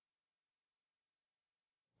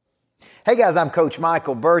Hey guys, I'm Coach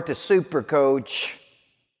Michael Burt, the Super Coach.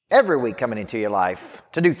 Every week coming into your life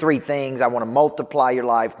to do three things. I want to multiply your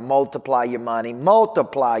life, multiply your money,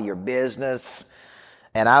 multiply your business.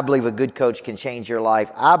 And I believe a good coach can change your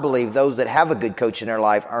life. I believe those that have a good coach in their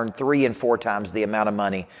life earn 3 and 4 times the amount of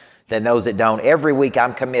money than those that don't. Every week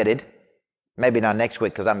I'm committed. Maybe not next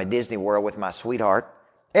week because I'm at Disney World with my sweetheart.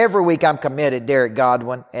 Every week I'm committed, Derek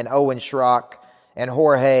Godwin and Owen Schrock and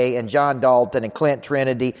Jorge and John Dalton and Clint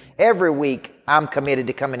Trinity. Every week I'm committed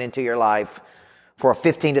to coming into your life for a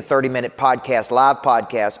 15 to 30 minute podcast, live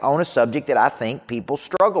podcast on a subject that I think people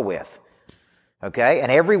struggle with. Okay?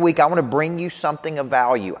 And every week I want to bring you something of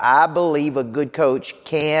value. I believe a good coach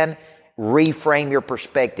can reframe your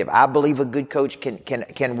perspective. I believe a good coach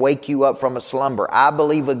can wake you up from a slumber. I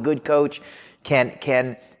believe a good coach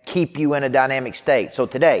can keep you in a dynamic state. So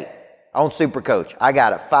today on Super Coach, I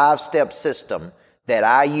got a 5-step system that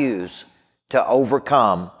I use to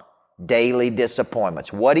overcome daily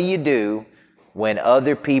disappointments. What do you do when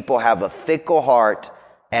other people have a fickle heart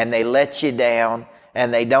and they let you down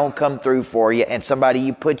and they don't come through for you, and somebody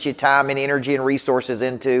you put your time and energy and resources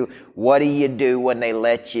into? What do you do when they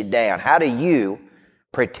let you down? How do you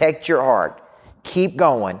protect your heart, keep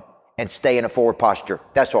going, and stay in a forward posture?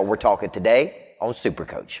 That's what we're talking today on Super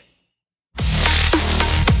Coach.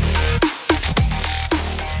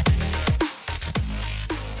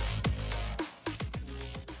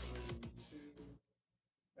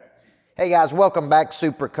 Hey guys, welcome back,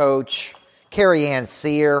 Super Coach. Carrie Ann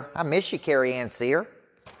Sear. I miss you, Carrie Ann Sear.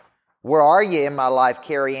 Where are you in my life,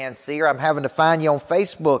 Carrie Ann Sear? I'm having to find you on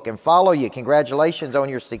Facebook and follow you. Congratulations on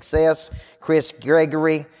your success. Chris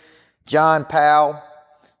Gregory, John Powell.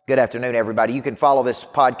 Good afternoon, everybody. You can follow this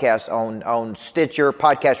podcast on Stitcher,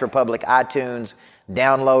 Podcast Republic, iTunes.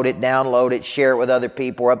 Download it, share it with other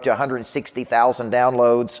people. We're up to 160,000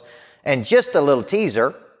 downloads. And just a little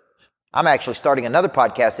teaser, I'm actually starting another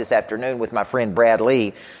podcast this afternoon with my friend Brad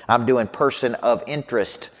Lee. I'm doing Person of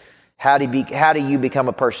Interest. How do you become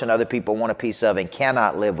a person other people want a piece of and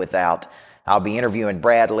cannot live without? I'll be interviewing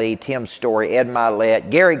Brad Lee, Tim Story, Ed Mylett,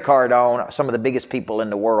 Gary Cardone, some of the biggest people in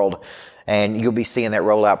the world. And you'll be seeing that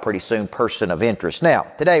roll out pretty soon, Person of Interest. Now,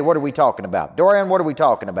 today, what are we talking about? Dorian, what are we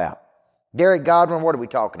talking about? Derek Godwin, what are we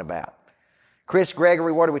talking about? Chris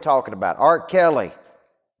Gregory, what are we talking about? Art Kelly.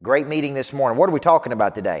 Great meeting this morning. What are we talking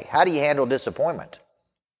about today? How do you handle disappointment?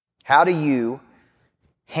 How do you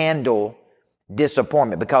handle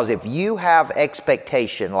disappointment? Because if you have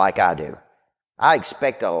expectation like I do, I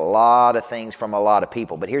expect a lot of things from a lot of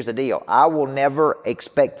people. But here's the deal. I will never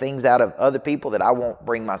expect things out of other people that I won't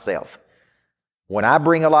bring myself. When I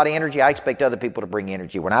bring a lot of energy, I expect other people to bring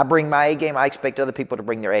energy. When I bring my A game, I expect other people to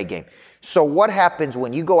bring their A game. So what happens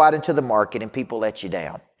when you go out into the market and people let you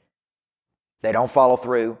down? They don't follow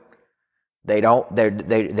through. They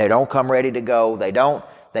don't come ready to go. They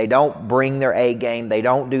don't bring their A game. They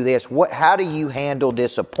don't do this. How do you handle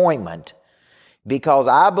disappointment? Because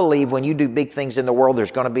I believe when you do big things in the world,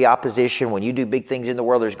 there's going to be opposition. When you do big things in the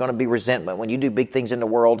world, there's going to be resentment. When you do big things in the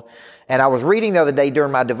world. And I was reading the other day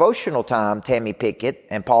during my devotional time, Tammy Pickett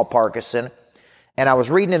and Paul Parkinson, and I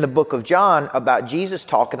was reading in the book of John about Jesus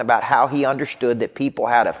talking about how he understood that people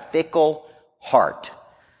had a fickle heart.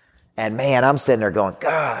 And man, I'm sitting there going,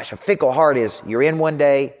 gosh, a fickle heart is you're in one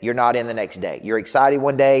day, you're not in the next day. You're excited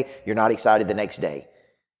one day, you're not excited the next day.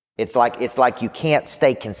 It's like you can't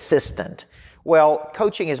stay consistent. Well,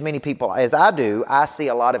 coaching as many people as I do, I see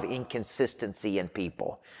a lot of inconsistency in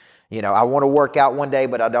people. You know, I want to work out one day,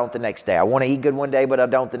 but I don't the next day. I want to eat good one day, but I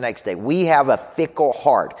don't the next day. We have a fickle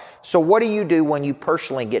heart. So what do you do when you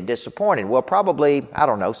personally get disappointed? Well, probably,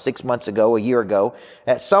 6 months ago, a year ago,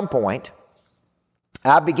 at some point,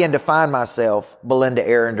 I began to find myself, Belinda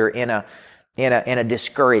Arender, in a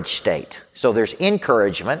discouraged state. So there's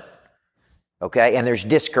encouragement, okay, and there's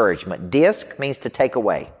discouragement. Disc means to take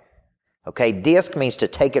away. Okay, disc means to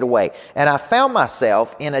take it away. And I found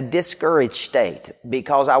myself in a discouraged state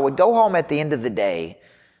because I would go home at the end of the day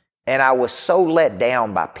and I was so let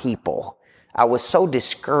down by people. I was so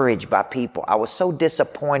discouraged by people. I was so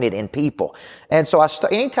disappointed in people. And so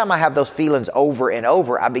anytime I have those feelings over and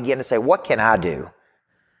over, I begin to say, what can I do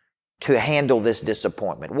to handle this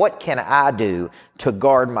disappointment? What can I do to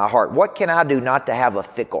guard my heart? What can I do not to have a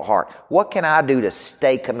fickle heart? What can I do to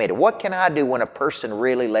stay committed? What can I do when a person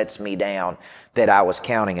really lets me down that I was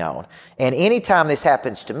counting on? And anytime this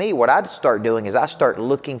happens to me, what I start doing is I start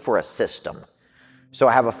looking for a system. So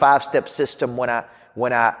I have a 5-step system when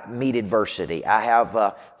I meet adversity. I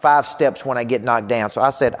have 5 steps when I get knocked down. So I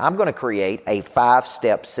said, I'm going to create a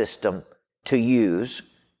 5-step system to use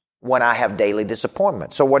when I have daily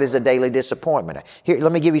disappointment. So what is a daily disappointment? Here,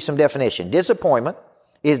 let me give you some definition. Disappointment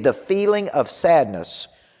is the feeling of sadness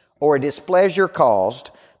or displeasure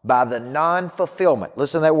caused by the non-fulfillment.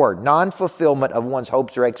 Listen to that word, non-fulfillment of one's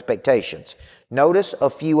hopes or expectations. Notice a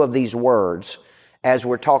few of these words as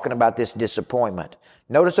we're talking about this disappointment.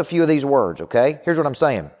 Notice a few of these words, okay? Here's what I'm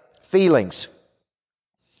saying. Feelings.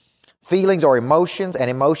 Feelings are emotions, and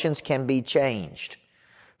emotions can be changed.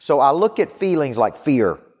 So I look at feelings like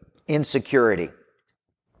fear, insecurity,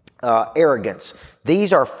 arrogance.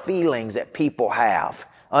 These are feelings that people have.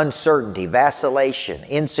 Uncertainty, vacillation,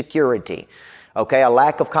 insecurity, okay, a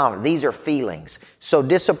lack of confidence. These are feelings. So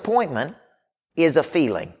disappointment is a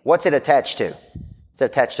feeling. What's it attached to? It's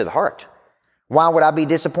attached to the heart. Why would I be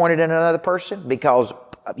disappointed in another person? Because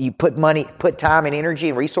you put time and energy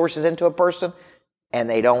and resources into a person and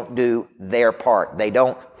they don't do their part. They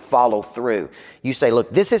don't follow through. You say, look,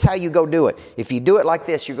 this is how you go do it. If you do it like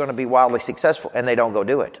this, you're going to be wildly successful, and they don't go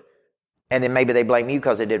do it. And then maybe they blame you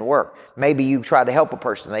because it didn't work. Maybe you tried to help a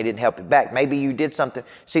person, they didn't help you back. Maybe you did something.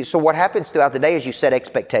 See, so what happens throughout the day is you set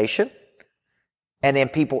expectation, and then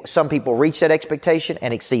some people reach that expectation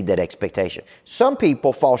and exceed that expectation. Some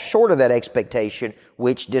people fall short of that expectation,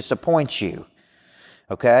 which disappoints you.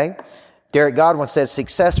 Okay? Derek Godwin says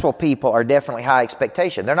successful people are definitely high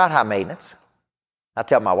expectation. They're not high maintenance. I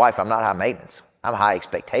tell my wife I'm not high maintenance. I'm high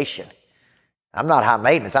expectation. I'm not high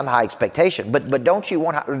maintenance. I'm high expectation. But don't you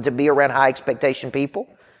want to be around high expectation people?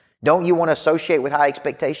 Don't you want to associate with high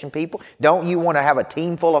expectation people? Don't you want to have a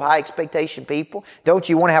team full of high expectation people? Don't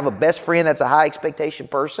you want to have a best friend that's a high expectation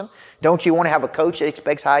person? Don't you want to have a coach that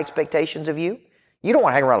expects high expectations of you? You don't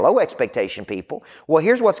want to hang around low expectation people. Well,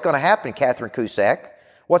 here's what's going to happen, Catherine Cusack.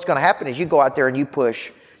 What's going to happen is you go out there and you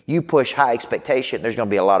push high expectation. There's going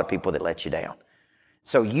to be a lot of people that let you down.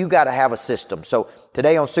 So you got to have a system. So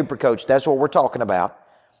today on Super Coach, that's what we're talking about.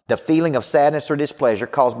 The feeling of sadness or displeasure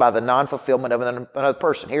caused by the non-fulfillment of another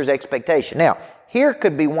person. Here's expectation. Now, here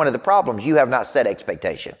could be one of the problems. You have not set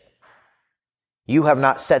expectation. You have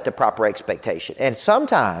not set the proper expectation. And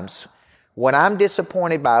sometimes when I'm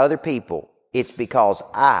disappointed by other people, it's because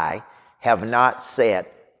I have not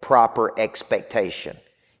set proper expectation.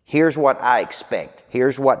 Here's what I expect.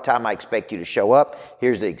 Here's what time I expect you to show up.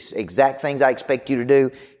 Here's the exact things I expect you to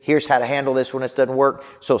do. Here's how to handle this when this doesn't work.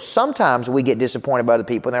 So sometimes we get disappointed by other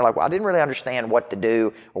people and they're like, well, I didn't really understand what to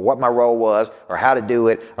do or what my role was or how to do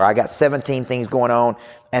it, or I got 17 things going on.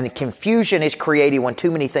 And the confusion is created when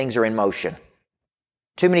too many things are in motion.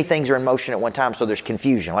 Too many things are in motion at one time, so there's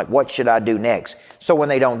confusion. Like, what should I do next? So when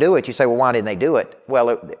they don't do it, you say, well, why didn't they do it?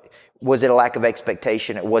 Well, was it a lack of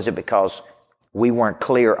expectation? Or was it because we weren't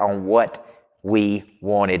clear on what we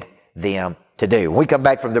wanted them to do? When we come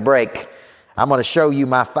back from the break, I'm going to show you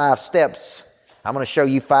my 5 steps. I'm going to show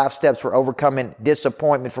you 5 steps for overcoming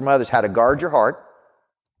disappointment from others, how to guard your heart.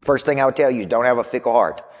 First thing I would tell you is don't have a fickle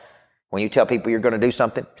heart. When you tell people you're going to do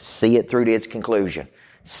something, see it through to its conclusion.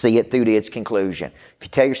 See it through to its conclusion. If you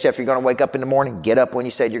tell yourself you're going to wake up in the morning, get up when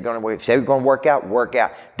you said you're going to wake. If you say you're going to work out, work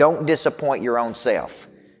out. Don't disappoint your own self.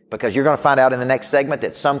 Because you're going to find out in the next segment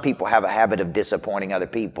that some people have a habit of disappointing other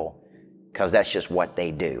people because that's just what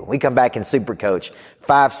they do. We come back in Super Coach,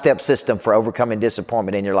 5-step system for overcoming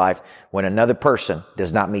disappointment in your life when another person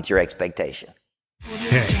does not meet your expectation.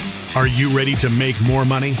 Hey, are you ready to make more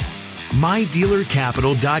money?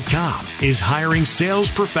 MyDealerCapital.com is hiring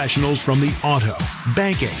sales professionals from the auto,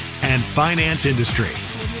 banking, and finance industry.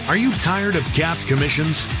 Are you tired of capped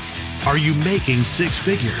commissions? Are you making 6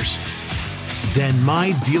 figures? Then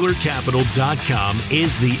MyDealerCapital.com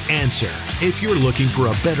is the answer. If you're looking for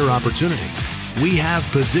a better opportunity, we have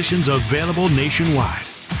positions available nationwide.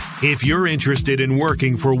 If you're interested in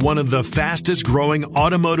working for one of the fastest growing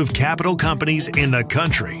automotive capital companies in the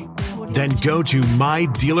country, then go to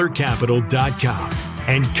MyDealerCapital.com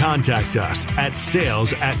and contact us at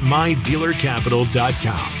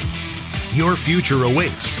sales@MyDealerCapital.com. Your future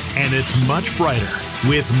awaits, and it's much brighter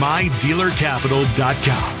with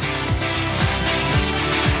MyDealerCapital.com.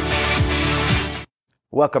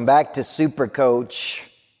 Welcome back to Super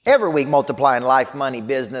Coach. Every week multiplying life, money,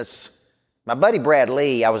 business. My buddy Brad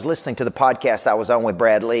Lee, I was listening to the podcast I was on with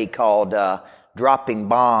Brad Lee called Dropping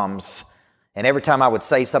Bombs. And every time I would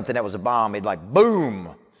say something that was a bomb, he'd like, boom.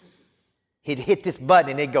 He'd hit this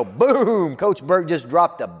button and it'd go, boom. Coach Burke just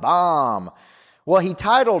dropped a bomb. Well, he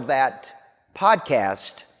titled that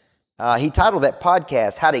podcast, How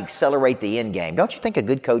to Accelerate the End Game. Don't you think a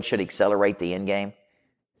good coach should accelerate the end game?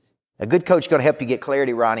 A good coach is going to help you get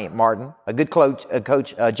clarity, Ronnie Martin. A good coach,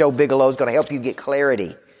 Joe Bigelow, is going to help you get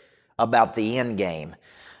clarity about the end game.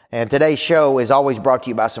 And today's show is always brought to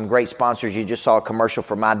you by some great sponsors. You just saw a commercial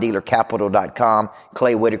for MyDealerCapital.com.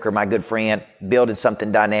 Clay Whitaker, my good friend, building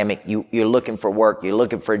something dynamic. You're looking for work. You're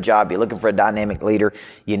looking for a job. You're looking for a dynamic leader.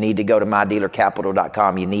 You need to go to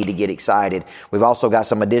MyDealerCapital.com. You need to get excited. We've also got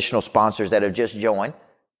some additional sponsors that have just joined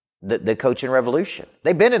the coaching revolution.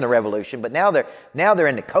 They've been in the revolution, but now they're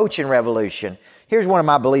in the coaching revolution. Here's one of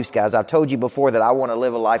my beliefs, guys. I've told you before that I want to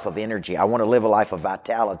live a life of energy. I want to live a life of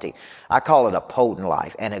vitality. I call it a potent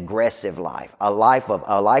life, an aggressive life, a life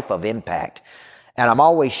of impact. And I'm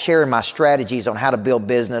always sharing my strategies on how to build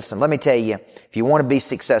business. And let me tell you, if you want to be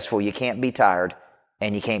successful, you can't be tired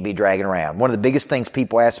and you can't be dragging around. One of the biggest things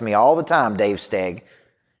people ask me all the time, Dave Stegg,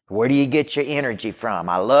 where do you get your energy from?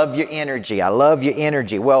 I love your energy. I love your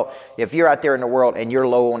energy. Well, if you're out there in the world and you're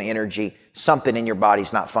low on energy, something in your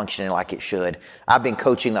body's not functioning like it should. I've been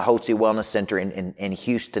coaching the Hotze Wellness Center in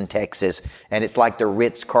Houston, Texas, and it's like the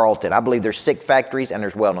Ritz-Carlton. I believe there's sick factories and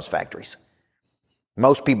there's wellness factories.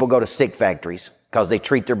 Most people go to sick factories because they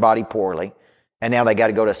treat their body poorly, and now they got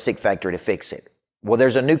to go to a sick factory to fix it. Well,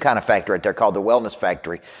 there's a new kind of factory out there called the Wellness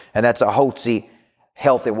Factory, and that's a Hotze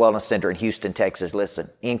Health and Wellness Center in Houston, Texas. Listen,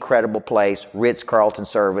 incredible place, Ritz-Carlton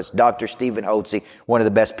service, Dr. Stephen Hotze, one of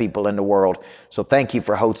the best people in the world. So thank you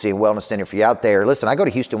for Hotze and Wellness Center for you out there. Listen, I go to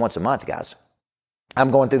Houston once a month, guys. I'm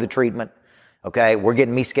going through the treatment, okay? We're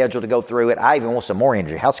getting me scheduled to go through it. I even want some more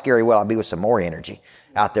energy. How scary will I be with some more energy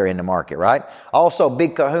out there in the market, right? Also,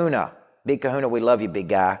 Big Kahuna. Big Kahuna, we love you, big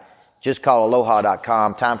guy. Just call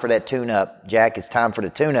aloha.com. Time for that tune-up. Jack, it's time for the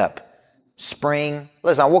tune-up. Spring.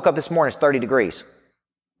 Listen, I woke up this morning, it's 30 degrees.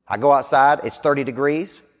 I go outside, it's 30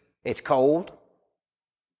 degrees, it's cold.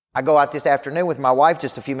 I go out this afternoon with my wife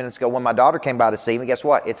just a few minutes ago when my daughter came by to see me. Guess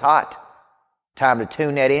what? It's hot. Time to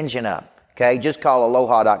tune that engine up, okay? Just call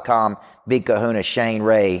aloha.com. Big Kahuna, Shane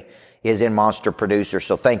Ray is in Monster Producer.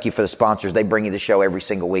 So thank you for the sponsors. They bring you the show every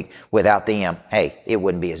single week. Without them, hey, it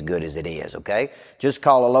wouldn't be as good as it is, okay? Just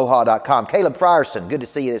call aloha.com. Caleb Frierson, good to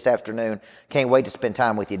see you this afternoon. Can't wait to spend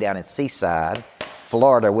time with you down in Seaside,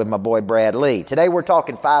 Florida with my boy Brad Lee. Today we're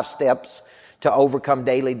talking 5 steps to overcome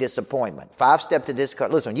daily disappointment. 5 steps to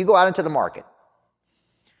disappointment. Listen, when you go out into the market,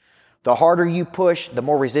 the harder you push, the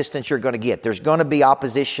more resistance you're going to get. There's going to be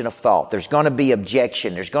opposition of thought. There's going to be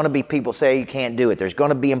objection. There's going to be people say you can't do it. There's going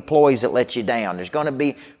to be employees that let you down. There's going to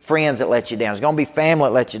be friends that let you down. There's going to be family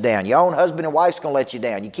that let you down. Your own husband and wife's going to let you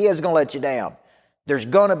down. Your kids are going to let you down. There's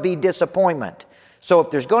going to be disappointment. So if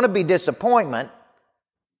there's going to be disappointment,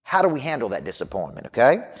 how do we handle that disappointment,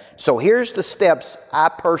 okay? So here's the steps I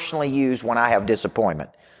personally use when I have disappointment.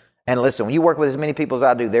 And listen, when you work with as many people as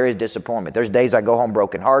I do, there is disappointment. There's days I go home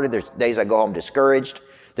brokenhearted. There's days I go home discouraged.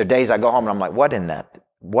 There are days I go home and I'm like, what in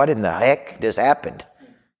the heck just happened?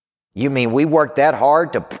 You mean we worked that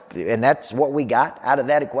hard and that's what we got out of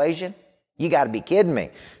that equation? You got to be kidding me.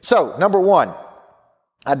 So, number 1,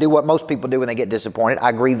 I do what most people do when they get disappointed.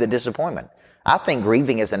 I grieve the disappointment. I think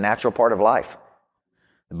grieving is a natural part of life.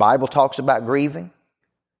 The Bible talks about grieving.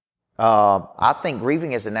 I think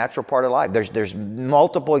grieving is a natural part of life. There's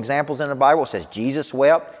multiple examples in the Bible. It says Jesus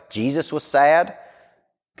wept. Jesus was sad.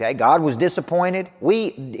 Okay, God was disappointed.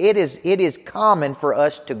 It is common for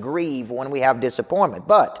us to grieve when we have disappointment,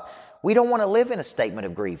 but we don't want to live in a statement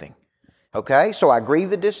of grieving. Okay, so I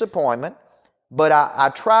grieve the disappointment, but I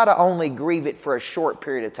try to only grieve it for a short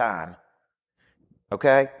period of time.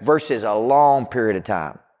 Okay, versus a long period of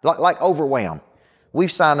time, like overwhelmed. We've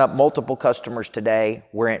signed up multiple customers today.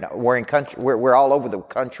 We're all over the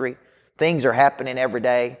country. Things are happening every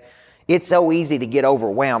day. It's so easy to get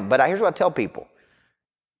overwhelmed. But here's what I tell people.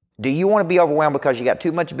 Do you want to be overwhelmed because you got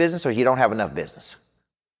too much business or you don't have enough business?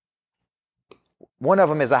 One of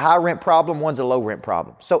them is a high rent problem. One's a low rent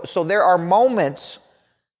problem. So there are moments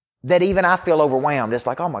that even I feel overwhelmed. It's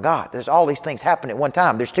like, oh my God, there's all these things happening at one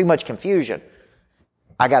time. There's too much confusion.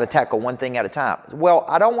 I got to tackle one thing at a time. Well,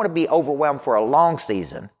 I don't want to be overwhelmed for a long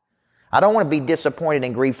season. I don't want to be disappointed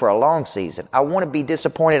and grieve for a long season. I want to be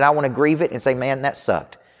disappointed. I want to grieve it and say, man, that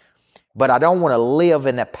sucked. But I don't want to live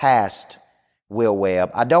in the past, Will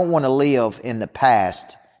Webb. I don't want to live in the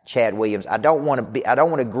past, Chad Williams. I don't want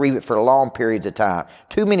to grieve it for long periods of time.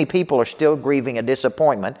 Too many people are still grieving a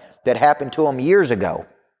disappointment that happened to them years ago,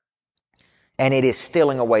 and it is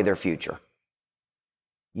stealing away their future.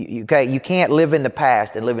 You can't live in the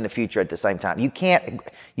past and live in the future at the same time. You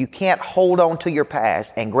can't hold on to your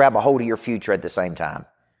past and grab a hold of your future at the same time.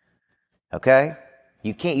 Okay?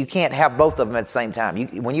 You can't have both of them at the same time.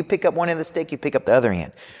 When you pick up one end of the stick, you pick up the other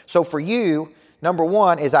end. So for you, number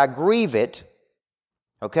 1 is I grieve it,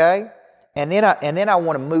 okay? And then I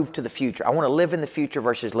want to move to the future. I want to live in the future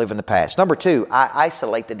versus live in the past. Number 2, I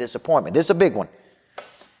isolate the disappointment. This is a big one.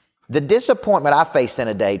 The disappointment I face in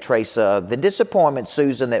a day, Trey Sugg, the disappointment,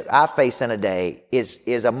 Susan, that I face in a day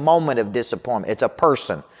is a moment of disappointment. It's a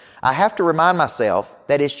person. I have to remind myself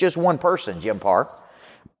that it's just one person, Jim Parr.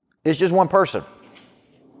 It's just one person.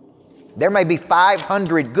 There may be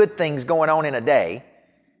 500 good things going on in a day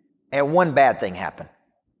and one bad thing happen.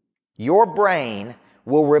 Your brain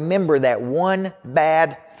will remember that one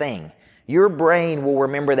bad thing. Your brain will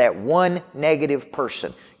remember that one negative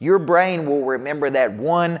person. Your brain will remember that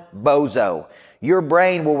one bozo. Your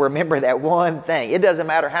brain will remember that one thing. It doesn't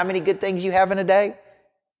matter how many good things you have in a day,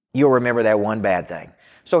 you'll remember that one bad thing.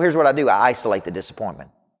 So here's what I do. I isolate the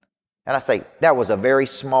disappointment. And I say, that was a very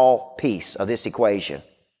small piece of this equation.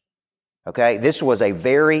 Okay? This was a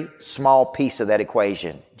very small piece of that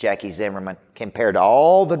equation, Jackie Zimmerman, compared to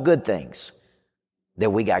all the good things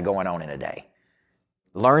that we got going on in a day.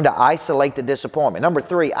 Learn to isolate the disappointment. Number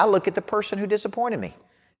 3, I look at the person who disappointed me.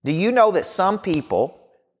 Do you know that some people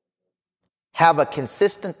have a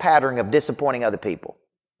consistent pattern of disappointing other people?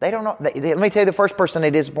 They don't know. Let me tell you the first person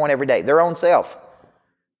they disappoint every day, their own self.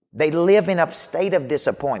 They live in a state of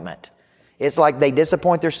disappointment. It's like they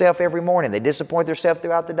disappoint themselves every morning. They disappoint themselves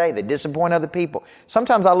throughout the day. They disappoint other people.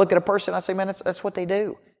 Sometimes I look at a person and I say, man, that's what they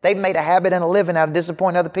do. They've made a habit and a living out of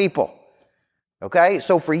disappointing other people. Okay?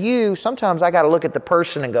 So for you, sometimes I got to look at the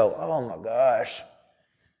person and go, oh my gosh,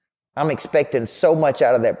 I'm expecting so much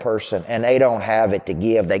out of that person and they don't have it to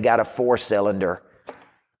give. They got a 4-cylinder.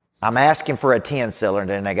 I'm asking for a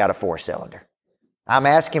 10-cylinder and they got a 4-cylinder. I'm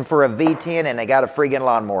asking for a V10 and they got a friggin'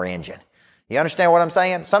 lawnmower engine. You understand what I'm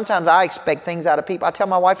saying? Sometimes I expect things out of people. I tell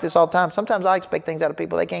my wife this all the time. Sometimes I expect things out of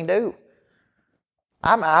people they can't do.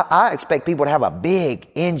 I expect people to have a big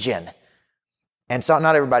engine. And so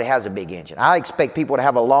not everybody has a big engine. I expect people to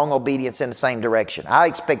have a long obedience in the same direction. I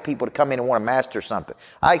expect people to come in and want to master something.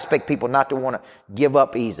 I expect people not to want to give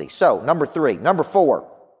up easy. So, number 3. Number 4,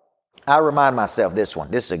 I remind myself this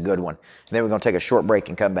one. This is a good one. And then we're going to take a short break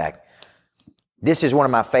and come back. This is one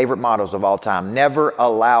of my favorite mottos of all time. Never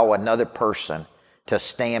allow another person to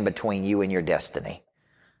stand between you and your destiny.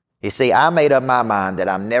 You see, I made up my mind that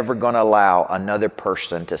I'm never going to allow another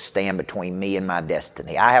person to stand between me and my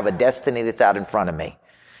destiny. I have a destiny that's out in front of me.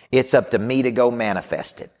 It's up to me to go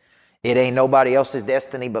manifest it. It ain't nobody else's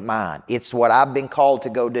destiny but mine. It's what I've been called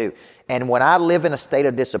to go do. And when I live in a state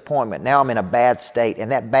of disappointment, now I'm in a bad state,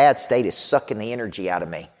 and that bad state is sucking the energy out of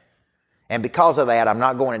me. And because of that, I'm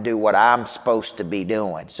not going to do what I'm supposed to be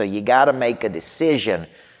doing. So you got to make a decision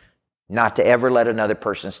not to ever let another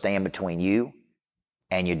person stand between you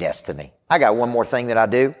and your destiny. I got one more thing that I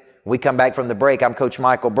do. We come back from the break. I'm Coach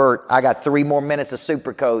Michael Burt. I got 3 more minutes of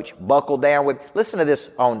Super Coach. Buckle down with. Listen to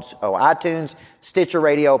this on iTunes, Stitcher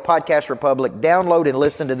Radio, Podcast Republic. Download and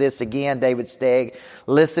listen to this again, David Stegg.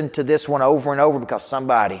 Listen to this one over and over because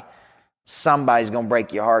somebody's going to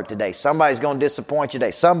break your heart today. Somebody's going to disappoint you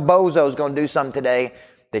today. Some bozo's going to do something today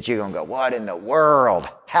that you're going to go, what in the world?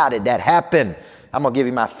 How did that happen? I'm going to give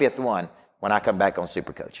you my 5th one when I come back on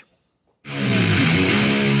Super Coach.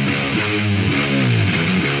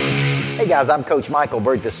 Hey guys, I'm Coach Michael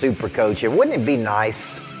Burt, the Super Coach, and wouldn't it be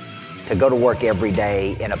nice to go to work every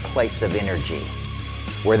day in a place of energy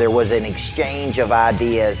where there was an exchange of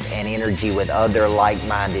ideas and energy with other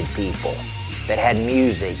like-minded people that had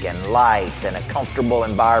music and lights and a comfortable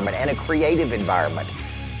environment and a creative environment?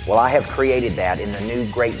 Well, I have created that in the new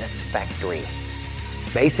Greatness Factory.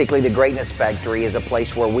 Basically, the Greatness Factory is a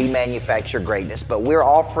place where we manufacture greatness, but we're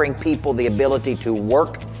offering people the ability to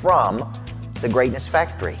work from the Greatness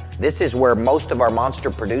Factory. This is where most of our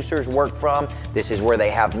monster producers work from. This is where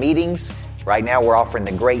they have meetings. Right now, we're offering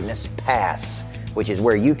the Greatness Pass, which is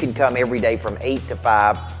where you can come every day from 8 to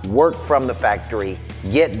 5, work from the factory,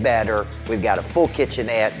 get better. We've got a full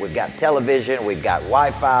kitchenette. We've got television. We've got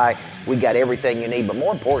Wi-Fi. We've got everything you need. But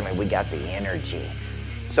more importantly, we got the energy.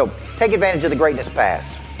 So take advantage of the Greatness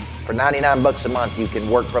Pass. For $99 a month, you can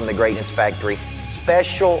work from the Greatness Factory.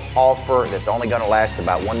 Special offer that's only going to last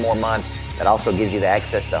about 1 more month. That also gives you the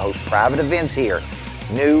access to host private events here.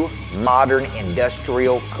 New, modern,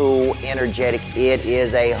 industrial, cool, energetic. It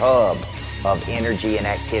is a hub of energy and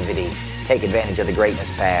activity. Take advantage of the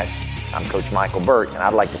Greatness Pass. I'm Coach Michael Burt, and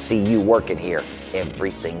I'd like to see you working here every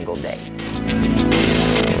single day.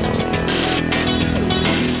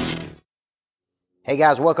 Hey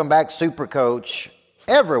guys, welcome back, Super Coach.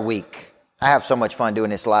 Every week, I have so much fun doing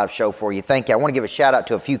this live show for you. Thank you. I want to give a shout out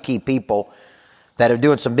to a few key people that are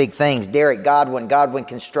doing some big things. Derek Godwin, Godwin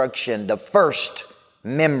Construction, the first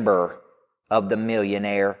member of the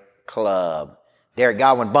Millionaire Club. Derek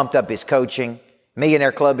Godwin bumped up his coaching.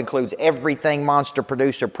 Millionaire Club includes everything monster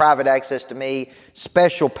producer, private access to me,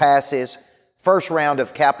 special passes First round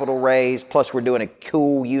of capital raise, plus we're doing a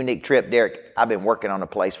cool, unique trip. Derek, I've been working on a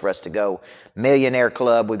place for us to go. Millionaire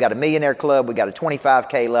Club. We've got a Millionaire Club. We got a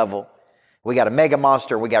 25K level. We got a Mega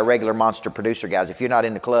Monster. We got regular Monster Producer guys. If you're not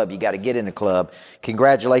in the club, you got to get in the club.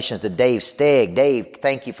 Congratulations to Dave Stegg. Dave,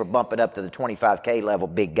 thank you for bumping up to the 25K level,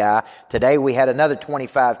 big guy. Today we had another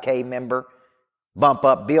 25K member bump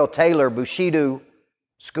up. Bill Taylor, Bushido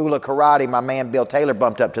School of Karate, my man Bill Taylor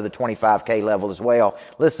bumped up to the 25K level as well.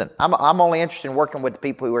 Listen, I'm only interested in working with the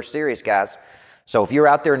people who are serious, guys. So if you're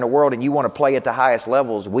out there in the world and you want to play at the highest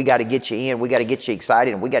levels, we got to get you in, we got to get you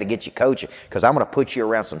excited, and we got to get you coaching, because I'm going to put you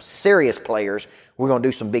around some serious players. We're going to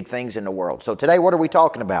do some big things in the world. So today, what are we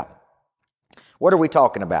talking about? What are we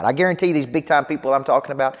talking about? I guarantee these big-time people I'm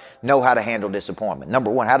talking about know how to handle disappointment.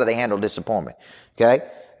 Number one, how do they handle disappointment? Okay?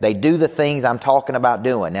 They do the things I'm talking about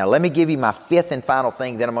doing. Now, let me give you my fifth and final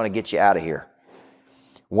thing, then I'm going to get you out of here.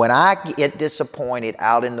 When I get disappointed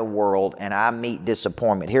out in the world and I meet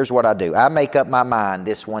disappointment, here's what I do. I make up my mind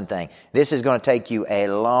this one thing. This is going to take you a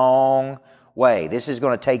long way. This is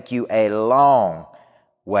going to take you a long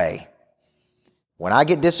way. When I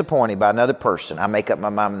get disappointed by another person, I make up my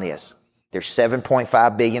mind on this. There's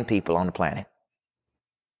 7.5 billion people on the planet.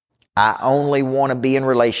 I only want to be in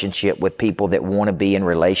relationship with people that want to be in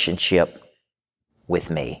relationship with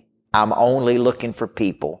me. I'm only looking for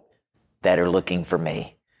people that are looking for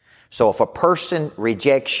me. So if a person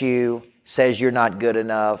rejects you, says you're not good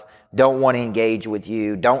enough, don't want to engage with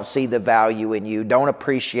you, don't see the value in you, don't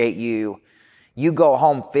appreciate you, you go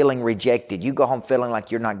home feeling rejected. You go home feeling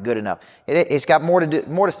like you're not good enough. It's got more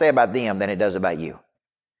to say about them than it does about you.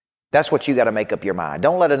 That's what you got to make up your mind.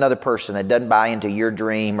 Don't let another person that doesn't buy into your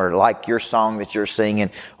dream or like your song that you're singing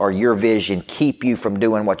or your vision keep you from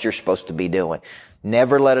doing what you're supposed to be doing.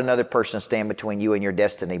 Never let another person stand between you and your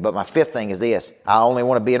destiny. But my fifth thing is this. I only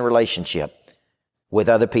want to be in relationship with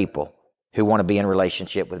other people who want to be in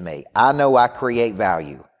relationship with me. I know I create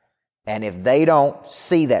value. And if they don't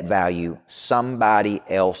see that value, somebody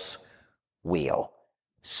else will.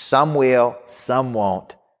 Some will, some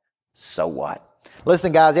won't. So what?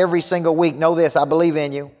 Listen, guys, every single week, know this, I believe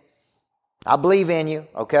in you. I believe in you,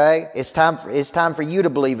 okay? It's time for you to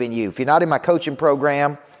believe in you. If you're not in my coaching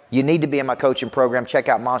program, you need to be in my coaching program. Check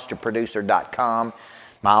out monsterproducer.com.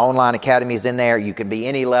 My online academy is in there. You can be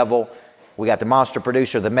any level. We got the Monster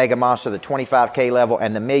Producer, the Mega Monster, the 25K level,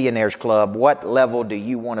 and the Millionaires Club. What level do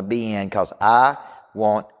you want to be in? Because I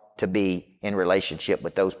want to be in relationship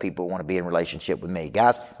with those people who want to be in relationship with me.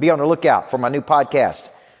 Guys, be on the lookout for my new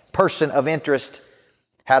podcast, Person of Interest,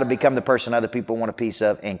 how to become the person other people want a piece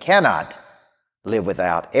of and cannot live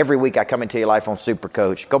without. Every week I come into your life on Super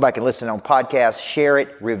Coach. Go back and listen on podcasts, share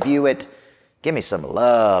it, review it. Give me some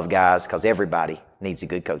love, guys, because everybody needs a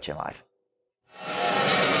good coach in life.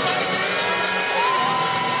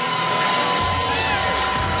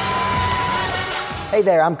 Hey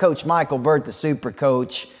there, I'm Coach Michael Burt, the Super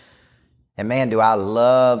Coach. And man, do I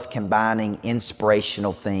love combining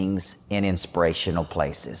inspirational things in inspirational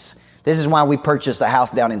places. This is why we purchased a house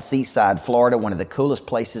down in Seaside, Florida, one of the coolest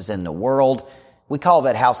places in the world. We call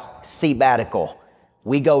that house Seabatical.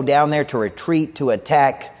 We go down there to retreat, to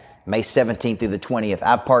attack, May 17th through the 20th.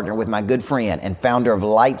 I've partnered with my good friend and founder of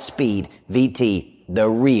Lightspeed VT, the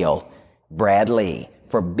real Brad Lea,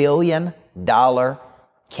 for $1 billion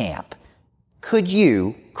camp. Could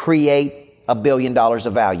you create $1 billion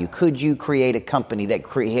of value? Could you create a company that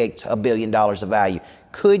creates $1 billion of value?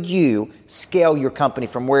 Could you scale your company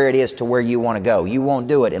from where it is to where you want to go? You won't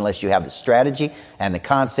do it unless you have the strategy and the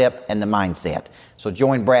concept and the mindset. So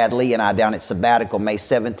join Brad Lea and I down at Sabbatical May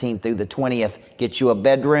 17th through the 20th. Get you a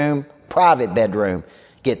bedroom, private bedroom.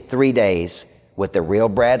 Get 3 days with the real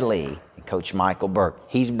Brad Lea and Coach Michael Burt.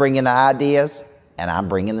 He's bringing the ideas and I'm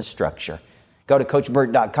bringing the structure. Go to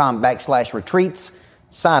CoachBurt.com/retreats.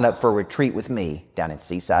 Sign up for a retreat with me down in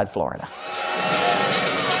Seaside, Florida.